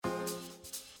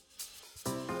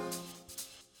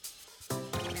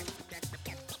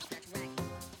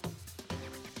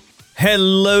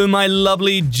Hello my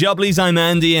lovely jubblies, I'm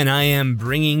Andy and I am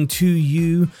bringing to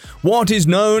you what is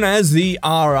known as the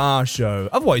RR Show,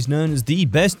 otherwise known as the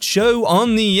best show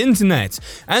on the internet.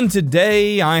 And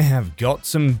today I have got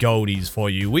some goldies for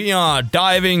you. We are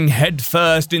diving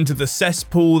headfirst into the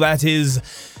cesspool that is,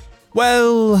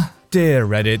 well, dear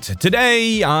Reddit,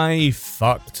 today I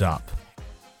fucked up.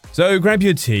 So grab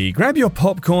your tea, grab your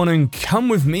popcorn and come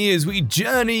with me as we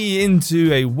journey into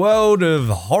a world of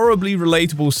horribly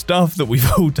relatable stuff that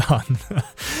we've all done.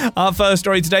 Our first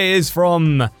story today is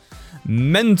from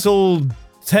Mental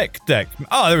Tech Deck.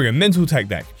 Oh, there we go, Mental Tech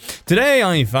Deck. Today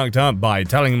I fucked up by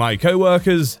telling my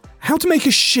coworkers how to make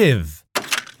a shiv.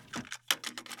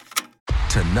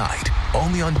 Tonight,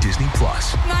 only on Disney+.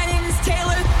 My name is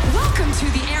Taylor. Welcome to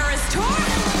the Eras Tour.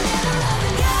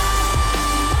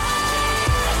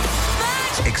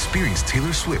 Experience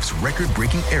Taylor Swift's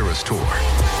record-breaking Eras Tour.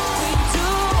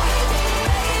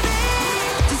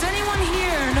 Does anyone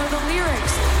here know the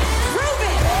lyrics? Prove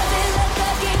it!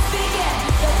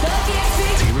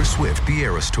 Taylor Swift The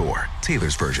Eras Tour,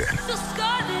 Taylor's version,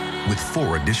 with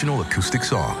 4 additional acoustic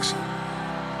songs.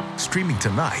 Streaming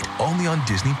tonight, only on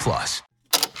Disney+.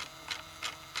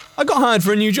 I got hired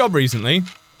for a new job recently.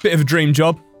 Bit of a dream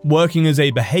job, working as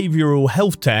a behavioral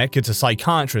health tech at a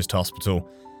psychiatrist hospital.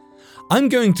 I'm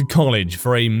going to college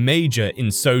for a major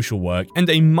in social work and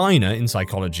a minor in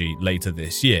psychology later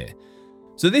this year.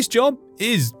 So this job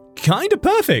is kinda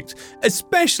perfect,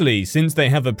 especially since they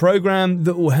have a program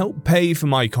that will help pay for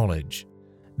my college.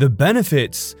 The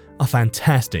benefits are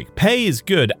fantastic, pay is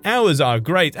good, hours are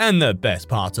great, and the best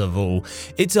part of all,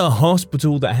 it's a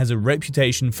hospital that has a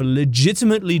reputation for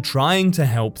legitimately trying to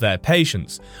help their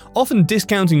patients, often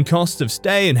discounting costs of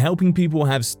stay and helping people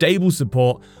have stable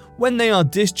support when they are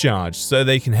discharged so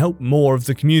they can help more of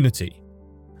the community.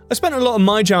 I spent a lot of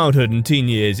my childhood and teen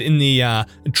years in the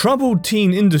troubled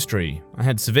teen industry. I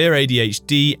had severe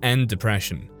ADHD and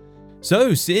depression.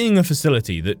 So seeing a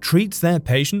facility that treats their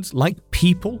patients like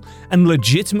people and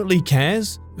legitimately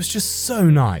cares was just so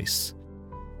nice.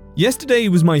 Yesterday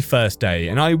was my first day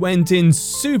and I went in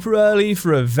super early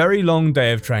for a very long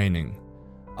day of training.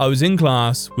 I was in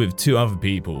class with 2 other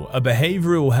people, a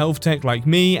behavioral health tech like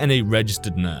me and a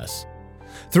registered nurse.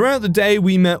 Throughout the day,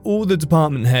 we met all the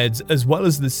department heads as well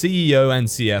as the CEO and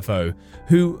CFO,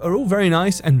 who are all very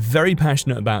nice and very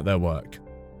passionate about their work.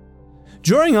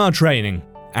 During our training,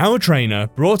 our trainer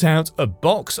brought out a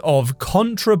box of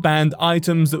contraband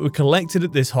items that were collected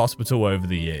at this hospital over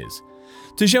the years,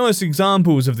 to show us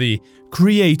examples of the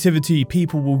creativity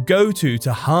people will go to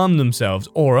harm themselves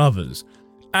or others,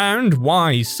 and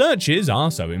why searches are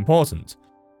so important.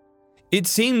 It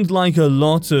seemed like a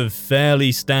lot of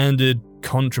fairly standard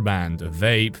contraband, a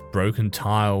vape, broken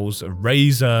tiles, a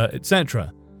razor,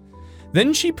 etc.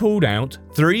 Then she pulled out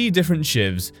 3 different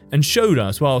shivs and showed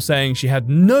us while saying she had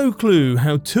no clue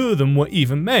how 2 of them were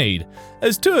even made,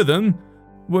 as 2 of them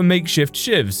were makeshift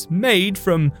shivs made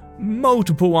from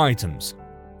multiple items.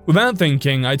 Without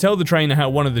thinking, I tell the trainer how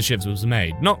one of the shivs was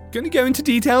made. Not going to go into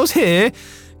details here,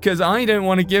 because I don't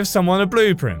want to give someone a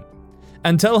blueprint,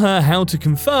 and tell her how to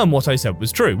confirm what I said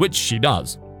was true, which she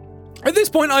does. At this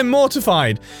point, I'm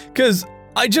mortified, because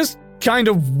I just kind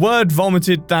of word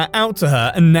vomited that out to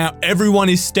her, and now everyone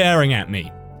is staring at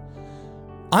me.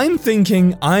 I'm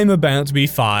thinking I'm about to be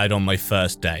fired on my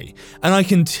first day, and I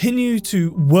continue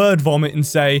to word vomit and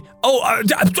say,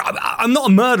 I'm not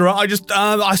a murderer, I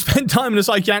spent time in a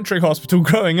psychiatric hospital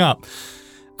growing up.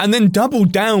 And then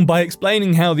doubled down by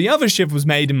explaining how the other shiv was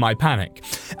made in my panic.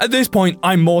 At this point,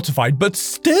 I'm mortified, but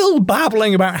still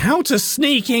babbling about how to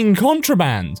sneak in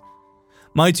contraband.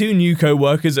 My 2 new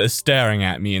co-workers are staring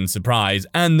at me in surprise,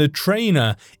 and the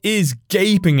trainer is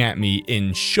gaping at me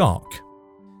in shock.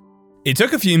 It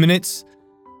took a few minutes,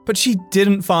 but she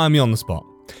didn't fire me on the spot.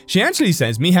 She actually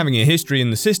says me having a history in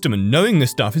the system and knowing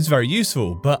this stuff is very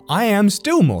useful, but I am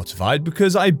still mortified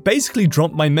because I basically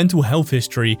dropped my mental health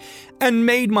history and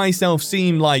made myself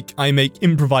seem like I make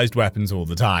improvised weapons all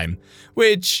the time,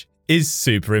 which is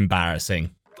super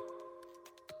embarrassing.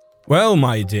 Well,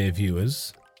 my dear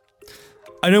viewers,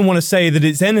 I don't want to say that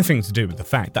it's anything to do with the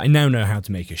fact that I now know how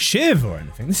to make a shiv or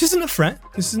anything. This isn't a threat,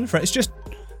 it's just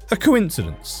a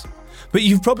coincidence. But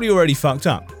you've probably already fucked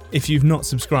up if you've not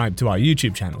subscribed to our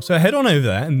YouTube channel, so head on over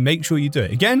there and make sure you do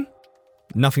it. Again,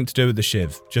 nothing to do with the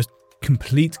shiv, just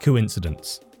complete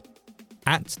coincidence.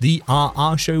 At the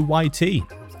RR Show YT.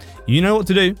 You know what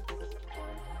to do.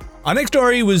 Our next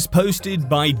story was posted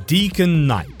by Deacon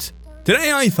Knight.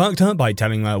 Today I fucked up by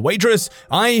telling a waitress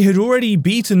I had already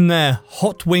beaten their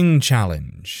hot wing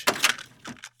challenge.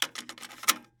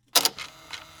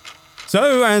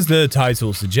 So, as the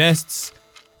title suggests,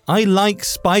 I like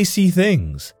spicy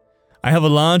things. I have a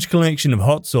large collection of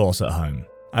hot sauce at home.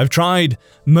 I've tried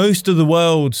most of the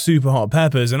world's super hot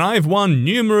peppers and I've won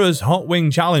numerous hot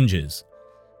wing challenges.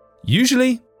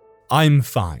 Usually, I'm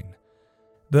fine.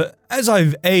 But as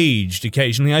I've aged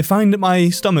occasionally, I find that my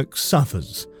stomach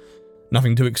suffers.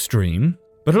 Nothing too extreme,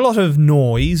 but a lot of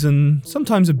noise and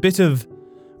sometimes a bit of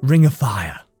ring of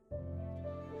fire.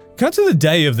 Cut to the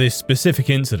day of this specific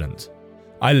incident.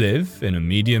 I live in a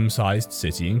medium-sized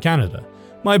city in Canada.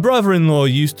 My brother-in-law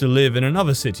used to live in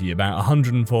another city about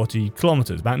 140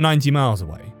 kilometers, about 90 miles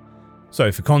away.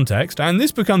 So for context, and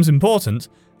this becomes important,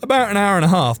 about an hour and a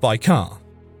half by car.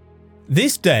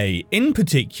 This day, in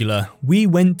particular, we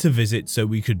went to visit so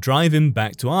we could drive him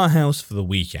back to our house for the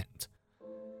weekend.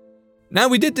 Now,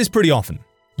 we did this pretty often.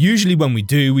 Usually when we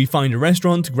do, we find a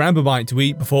restaurant to grab a bite to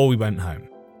eat before we went home.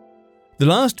 The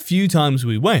last few times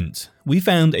we went, we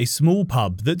found a small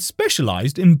pub that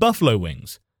specialized in buffalo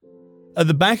wings. At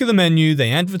the back of the menu,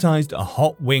 they advertised a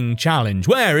hot wing challenge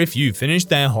where if you finished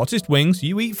their hottest wings,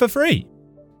 you eat for free.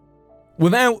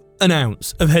 Without an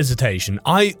ounce of hesitation,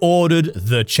 I ordered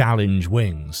the challenge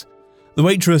wings. The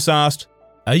waitress asked,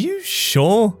 "Are you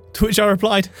sure?" To which I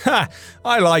replied,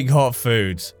 I like hot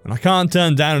foods, and I can't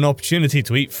turn down an opportunity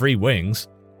to eat free wings.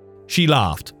 She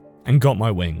laughed and got my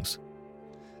wings.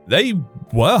 They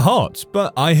were hot,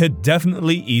 but I had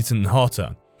definitely eaten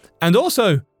hotter. And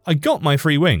also, I got my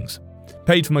free wings,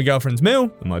 paid for my girlfriend's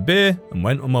meal and my beer, and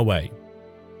went on my way.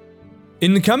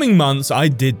 In the coming months, I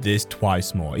did this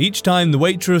twice more. Each time the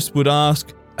waitress would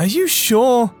ask, "Are you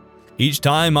sure?" Each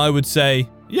time I would say,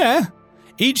 "Yeah."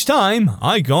 Each time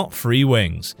I got free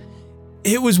wings.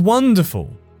 It was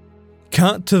wonderful.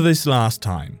 Cut to this last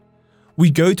time. We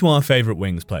go to our favourite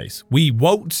wings place. We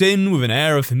waltz in with an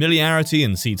air of familiarity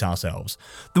and seat ourselves.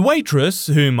 The waitress,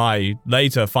 whom I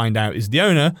later find out is the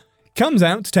owner, comes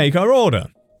out to take our order.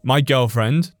 My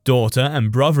girlfriend, daughter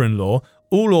and brother-in-law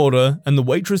all order and the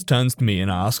waitress turns to me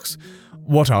and asks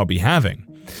what I'll be having.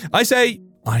 I say,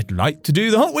 "I'd like to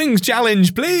do the hot wings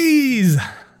challenge, please."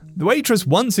 The waitress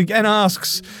once again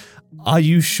asks, "Are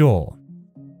you sure?"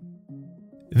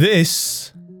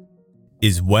 This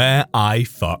is where I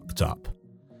fucked up.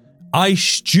 I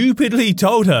stupidly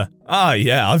told her,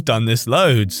 yeah, I've done this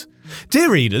loads.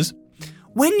 Dear readers,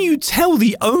 when you tell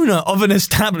the owner of an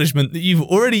establishment that you've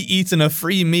already eaten a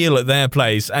free meal at their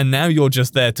place and now you're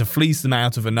just there to fleece them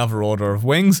out of another order of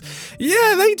wings,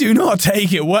 they do not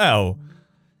take it well.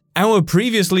 Our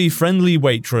previously friendly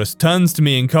waitress turns to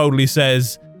me and coldly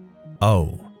says,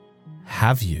 "Oh,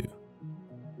 have you?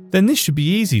 Then this should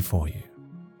be easy for you."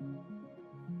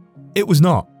 It was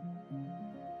not.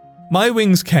 My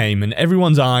wings came and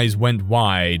everyone's eyes went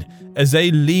wide as they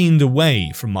leaned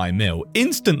away from my meal.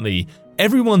 Instantly,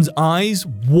 everyone's eyes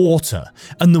water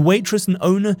and the waitress and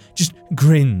owner just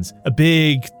grins, a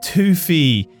big,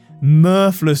 toothy,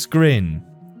 mirthless grin.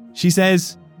 She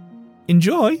says,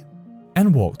 "Enjoy,"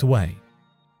 and walked away.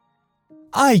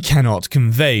 I cannot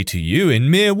convey to you in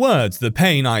mere words the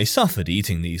pain I suffered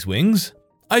eating these wings.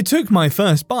 I took my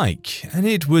first bite, and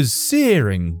it was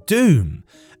searing doom.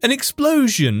 An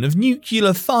explosion of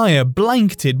nuclear fire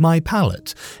blanketed my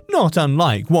palate, not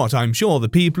unlike what I'm sure the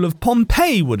people of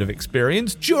Pompeii would have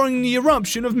experienced during the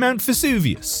eruption of Mount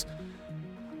Vesuvius.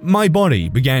 My body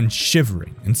began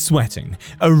shivering and sweating.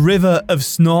 A river of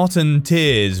snot and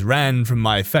tears ran from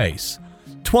my face.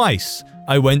 Twice,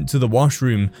 I went to the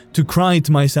washroom to cry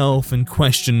to myself and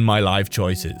question my life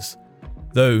choices.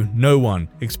 Though no one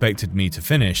expected me to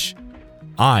finish,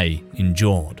 I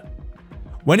endured.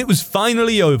 When it was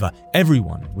finally over,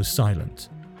 everyone was silent.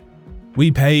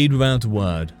 We paid without a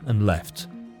word and left.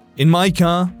 In my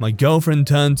car, my girlfriend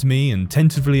turned to me and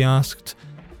tentatively asked,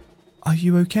 "Are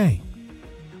you okay?"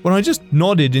 When I just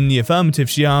nodded in the affirmative,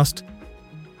 she asked,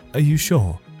 "Are you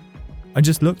sure?" I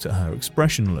just looked at her,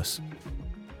 expressionless.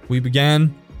 We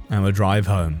began our drive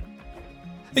home.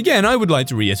 Again, I would like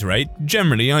to reiterate,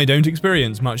 generally I don't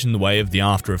experience much in the way of the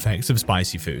after effects of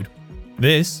spicy food.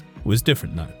 This was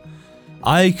different though.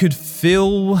 I could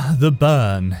feel the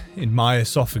burn in my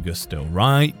esophagus still,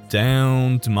 right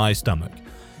down to my stomach.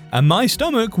 And my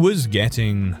stomach was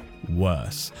getting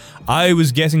worse. I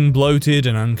was getting bloated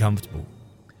and uncomfortable.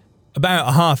 About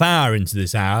a half hour into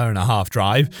this hour and a half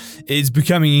drive, it's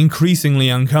becoming increasingly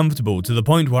uncomfortable to the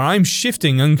point where I'm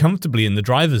shifting uncomfortably in the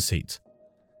driver's seat.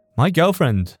 My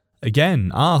girlfriend,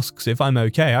 again, asks if I'm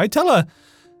okay. I tell her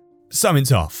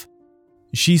something's off.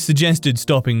 She suggested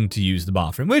stopping to use the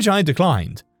bathroom, which I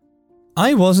declined.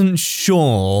 I wasn't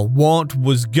sure what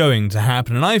was going to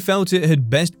happen, and I felt it had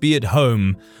best be at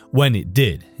home when it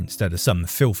did, instead of some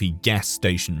filthy gas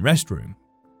station restroom.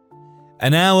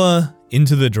 An hour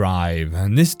into the drive,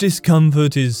 and this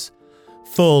discomfort is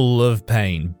full of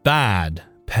pain, bad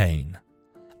pain.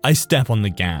 I step on the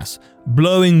gas,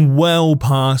 blowing well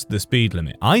past the speed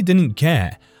limit. I didn't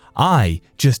care. I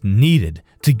just needed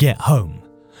to get home.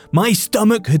 My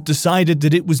stomach had decided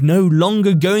that it was no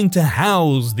longer going to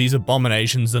house these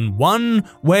abominations, and one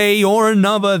way or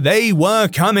another they were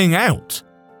coming out.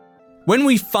 When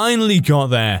we finally got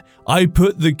there, I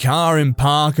put the car in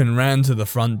park and ran to the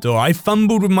front door. I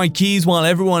fumbled with my keys while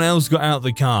everyone else got out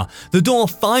the car. The door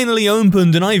finally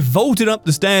opened and I vaulted up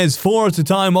the stairs 4 at a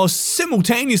time while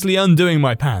simultaneously undoing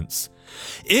my pants.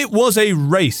 It was a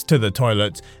race to the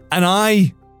toilet and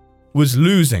I was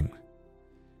losing.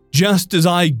 Just as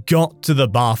I got to the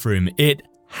bathroom, it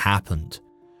happened.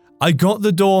 I got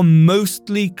the door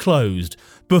mostly closed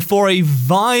before a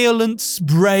violent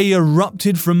spray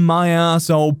erupted from my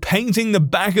arsehole, painting the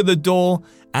back of the door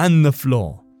and the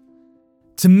floor.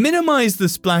 To minimize the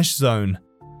splash zone,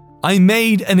 I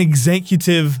made an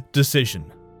executive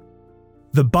decision.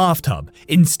 The bathtub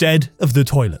instead of the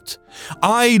toilet.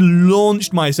 I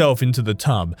launched myself into the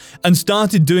tub and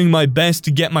started doing my best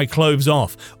to get my clothes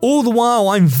off. All the while,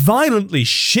 I'm violently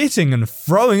shitting and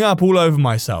throwing up all over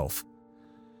myself.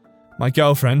 My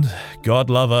girlfriend, God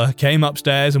love her, came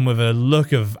upstairs and with a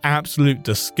look of absolute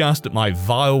disgust at my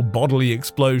vile bodily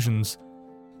explosions,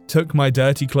 took my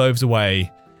dirty clothes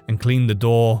away and cleaned the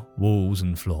door, walls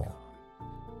and floor.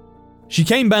 She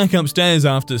came back upstairs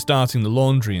after starting the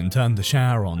laundry and turned the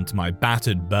shower on to my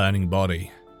battered, burning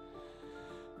body.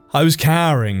 I was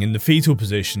cowering in the fetal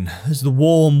position as the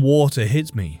warm water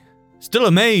hit me, still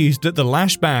amazed at the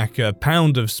lashback a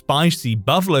pound of spicy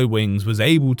buffalo wings was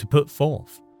able to put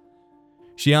forth.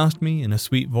 She asked me in a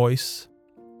sweet voice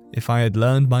if I had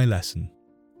learned my lesson,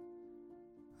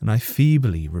 and I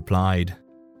feebly replied,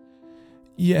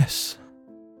 "Yes."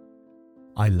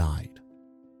 I lied.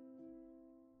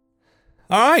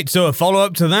 Alright, so a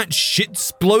follow-up to that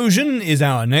shitsplosion is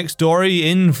our next story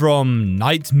in from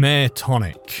Nightmare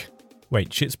Tonic. Wait,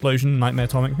 shitsplosion, Nightmare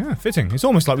Tonic? Yeah, fitting. It's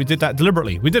almost like we did that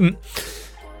deliberately. We didn't.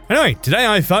 Anyway, today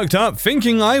I fucked up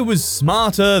thinking I was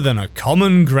smarter than a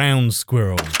common ground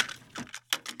squirrel.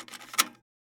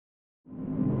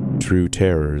 True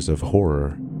terrors of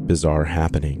horror, bizarre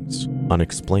happenings,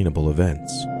 unexplainable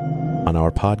events. On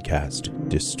our podcast,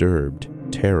 Disturbed,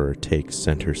 terror takes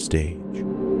center stage.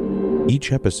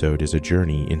 Each episode is a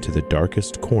journey into the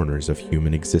darkest corners of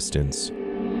human existence,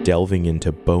 delving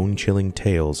into bone-chilling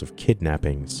tales of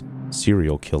kidnappings,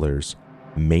 serial killers,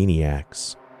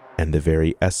 maniacs, and the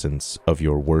very essence of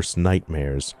your worst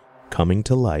nightmares coming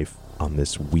to life on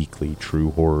this weekly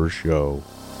true horror show.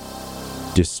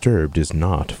 Disturbed is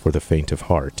not for the faint of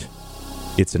heart.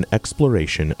 It's an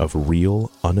exploration of real,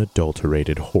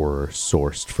 unadulterated horror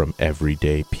sourced from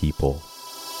everyday people.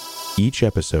 Each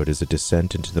episode is a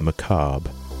descent into the macabre,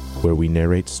 where we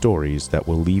narrate stories that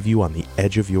will leave you on the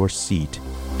edge of your seat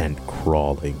and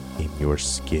crawling in your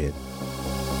skin.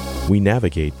 We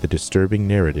navigate the disturbing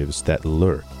narratives that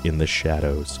lurk in the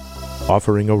shadows,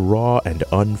 offering a raw and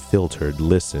unfiltered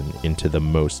listen into the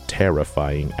most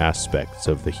terrifying aspects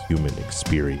of the human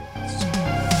experience.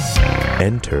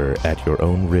 Enter at your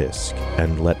own risk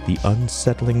and let the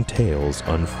unsettling tales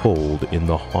unfold in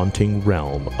the haunting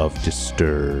realm of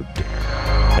Disturbed.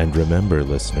 And remember,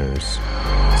 listeners,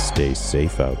 stay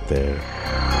safe out there.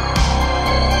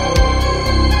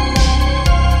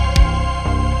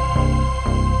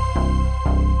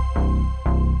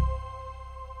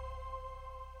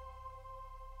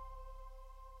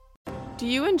 Do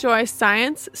you enjoy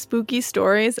science, spooky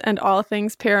stories, and all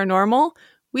things paranormal?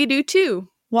 We do too.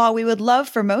 While we would love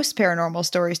for most paranormal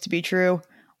stories to be true,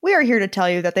 we are here to tell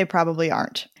you that they probably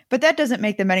aren't. But that doesn't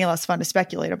make them any less fun to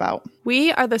speculate about.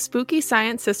 We are the Spooky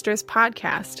Science Sisters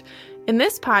podcast. In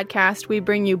this podcast, we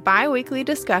bring you bi-weekly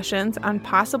discussions on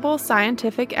possible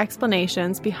scientific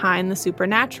explanations behind the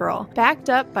supernatural. Backed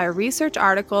up by research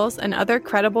articles and other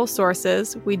credible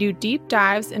sources, we do deep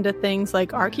dives into things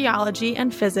like archaeology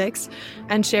and physics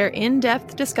and share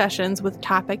in-depth discussions with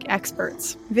topic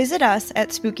experts. Visit us at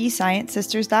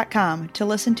SpookyScienceSisters.com to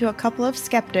listen to a couple of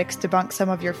skeptics debunk some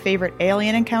of your favorite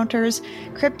alien encounters,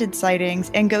 cryptid sightings,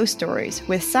 and ghost stories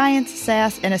with science,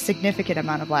 sass, and a significant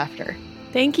amount of laughter.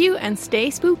 Thank you, and stay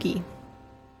spooky.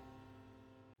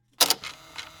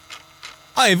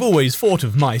 I've always thought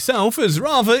of myself as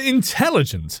rather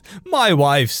intelligent. My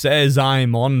wife says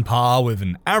I'm on par with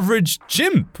an average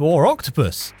chimp or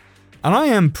octopus, and I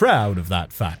am proud of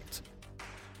that fact.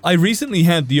 I recently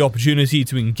had the opportunity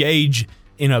to engage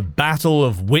in a battle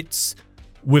of wits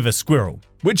with a squirrel.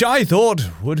 which I thought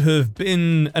would have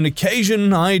been an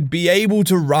occasion I'd be able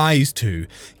to rise to,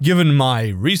 given my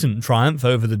recent triumph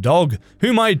over the dog,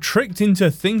 whom I tricked into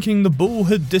thinking the bull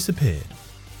had disappeared.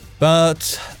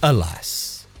 But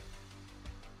alas.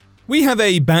 We have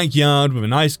a backyard with a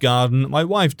nice garden that my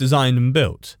wife designed and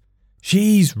built.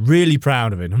 She's really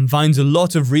proud of it and finds a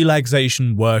lot of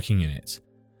relaxation working in it.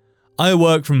 I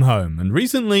work from home, and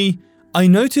recently I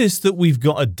noticed that we've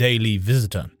got a daily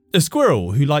visitor, a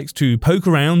squirrel who likes to poke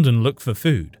around and look for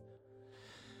food.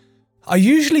 I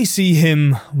usually see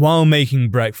him while making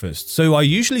breakfast, so I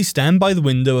usually stand by the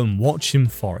window and watch him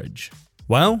forage.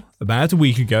 Well, about a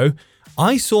week ago,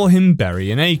 I saw him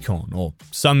bury an acorn or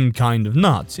some kind of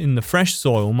nut in the fresh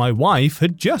soil my wife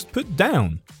had just put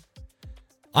down.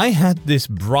 I had this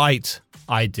bright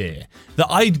idea that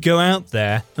I'd go out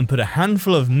there and put a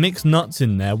handful of mixed nuts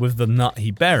in there with the nut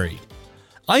he buried.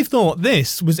 I thought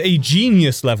this was a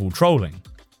genius level trolling.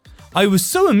 I was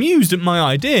so amused at my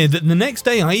idea that the next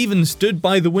day I even stood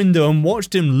by the window and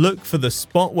watched him look for the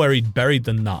spot where he'd buried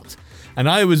the nut. And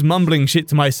I was mumbling shit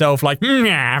to myself like,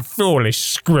 foolish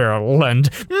squirrel, and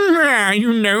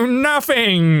you know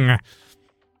nothing.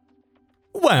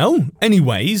 Well,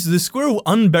 anyways, the squirrel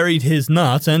unburied his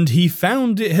nut and he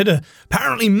found it had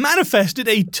apparently manifested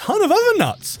a ton of other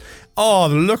nuts. Oh,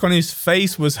 the look on his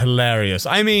face was hilarious.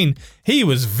 I mean, he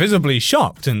was visibly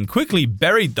shocked and quickly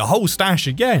buried the whole stash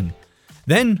again.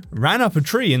 Then ran up a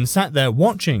tree and sat there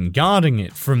watching, guarding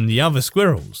it from the other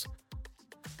squirrels.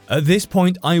 At this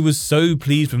point, I was so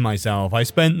pleased with myself, I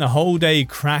spent the whole day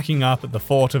cracking up at the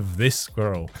thought of this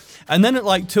squirrel. And then at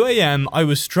like 2 a.m, I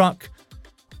was struck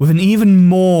with an even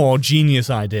more genius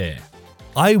idea.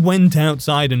 I went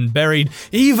outside and buried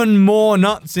even more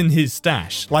nuts in his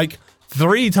stash, like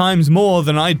 3 times more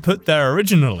than I'd put there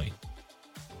originally.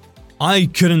 I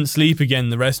couldn't sleep again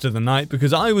the rest of the night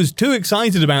because I was too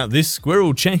excited about this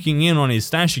squirrel checking in on his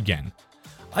stash again.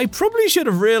 I probably should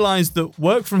have realized that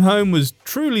work from home was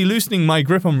truly loosening my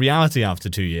grip on reality after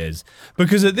 2 years,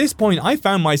 because at this point I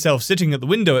found myself sitting at the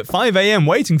window at 5 a.m.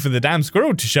 waiting for the damn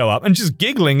squirrel to show up and just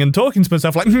giggling and talking to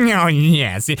myself like, oh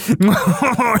yes,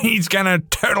 he's gonna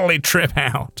totally trip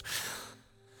out.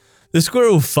 The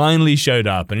squirrel finally showed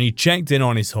up and he checked in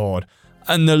on his hoard,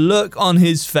 and the look on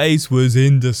his face was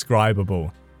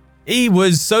indescribable. He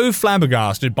was so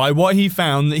flabbergasted by what he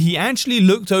found that he actually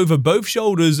looked over both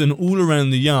shoulders and all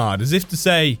around the yard as if to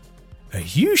say, "Are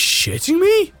you shitting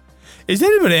me? Is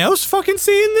anybody else fucking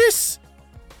seeing this?"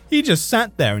 He just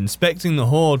sat there inspecting the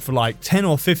hoard for like 10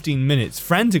 or 15 minutes,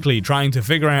 frantically trying to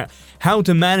figure out how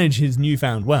to manage his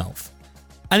newfound wealth.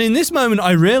 And in this moment,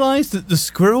 I realized that the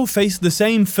squirrel faced the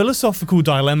same philosophical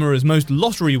dilemma as most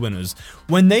lottery winners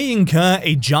when they incur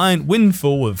a giant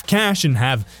windfall of cash and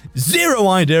have zero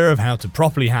idea of how to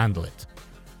properly handle it.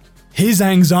 His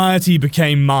anxiety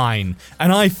became mine,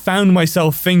 and I found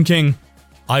myself thinking,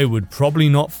 I would probably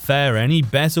not fare any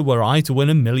better were I to win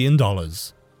 $1 million.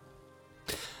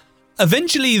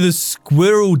 Eventually, the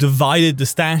squirrel divided the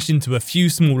stash into a few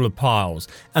smaller piles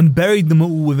and buried them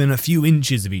all within a few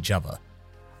inches of each other.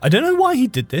 I don't know why he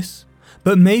did this,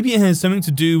 but maybe it has something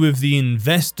to do with the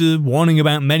investor warning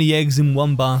about many eggs in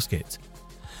one basket.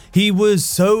 He was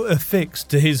so affixed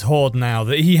to his hoard now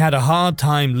that he had a hard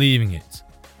time leaving it.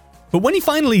 But when he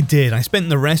finally did, I spent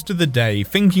the rest of the day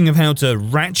thinking of how to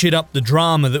ratchet up the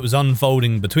drama that was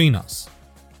unfolding between us.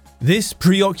 This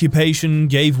preoccupation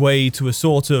gave way to a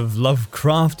sort of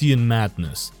Lovecraftian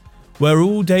madness, where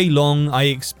all day long I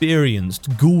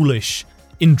experienced ghoulish,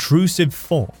 intrusive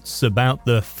thoughts about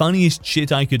the funniest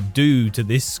shit I could do to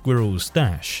this squirrel's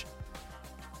stash.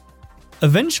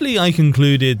 Eventually, I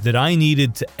concluded that I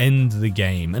needed to end the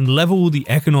game and level the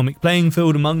economic playing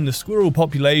field among the squirrel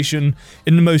population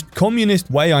in the most communist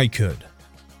way I could.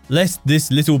 Lest this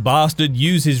little bastard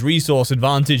use his resource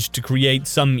advantage to create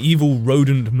some evil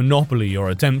rodent monopoly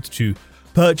or attempt to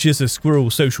purchase a squirrel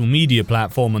social media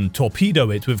platform and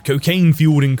torpedo it with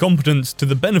cocaine-fueled incompetence to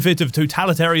the benefit of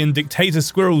totalitarian dictator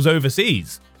squirrels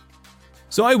overseas.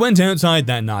 So I went outside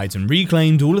that night and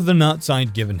reclaimed all of the nuts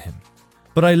I'd given him.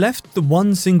 But I left the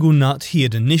one single nut he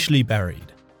had initially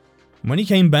buried. When he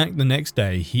came back the next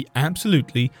day, he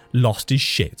absolutely lost his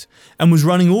shit and was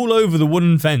running all over the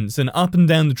wooden fence and up and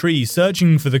down the tree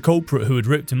searching for the culprit who had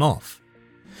ripped him off.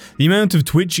 The amount of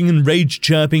twitching and rage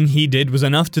chirping he did was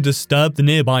enough to disturb the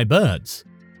nearby birds.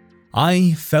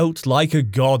 I felt like a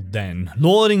god then,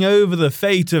 lording over the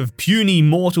fate of puny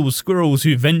mortal squirrels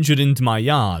who ventured into my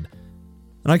yard.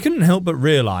 And I couldn't help but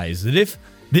realize that if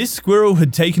this squirrel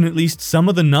had taken at least some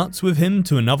of the nuts with him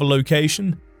to another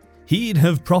location, he'd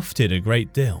have profited a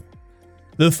great deal.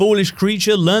 The foolish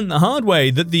creature learnt the hard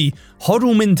way that the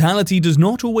hodl mentality does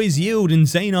not always yield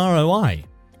insane ROI.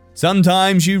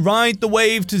 Sometimes you ride the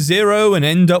wave to zero and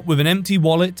end up with an empty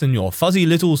wallet and your fuzzy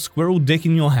little squirrel dick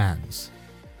in your hands.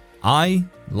 I,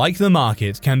 like the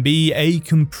market, can be a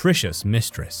capricious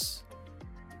mistress.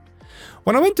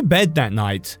 When I went to bed that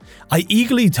night, I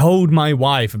eagerly told my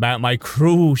wife about my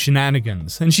cruel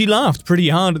shenanigans, and she laughed pretty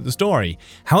hard at the story.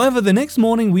 However, the next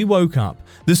morning we woke up.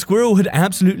 The squirrel had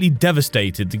absolutely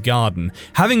devastated the garden,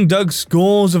 having dug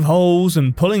scores of holes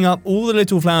and pulling up all the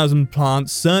little flowers and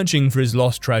plants searching for his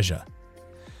lost treasure.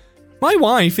 My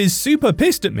wife is super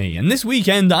pissed at me, and this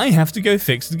weekend I have to go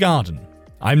fix the garden.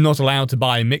 I'm not allowed to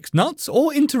buy mixed nuts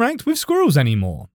or interact with squirrels anymore.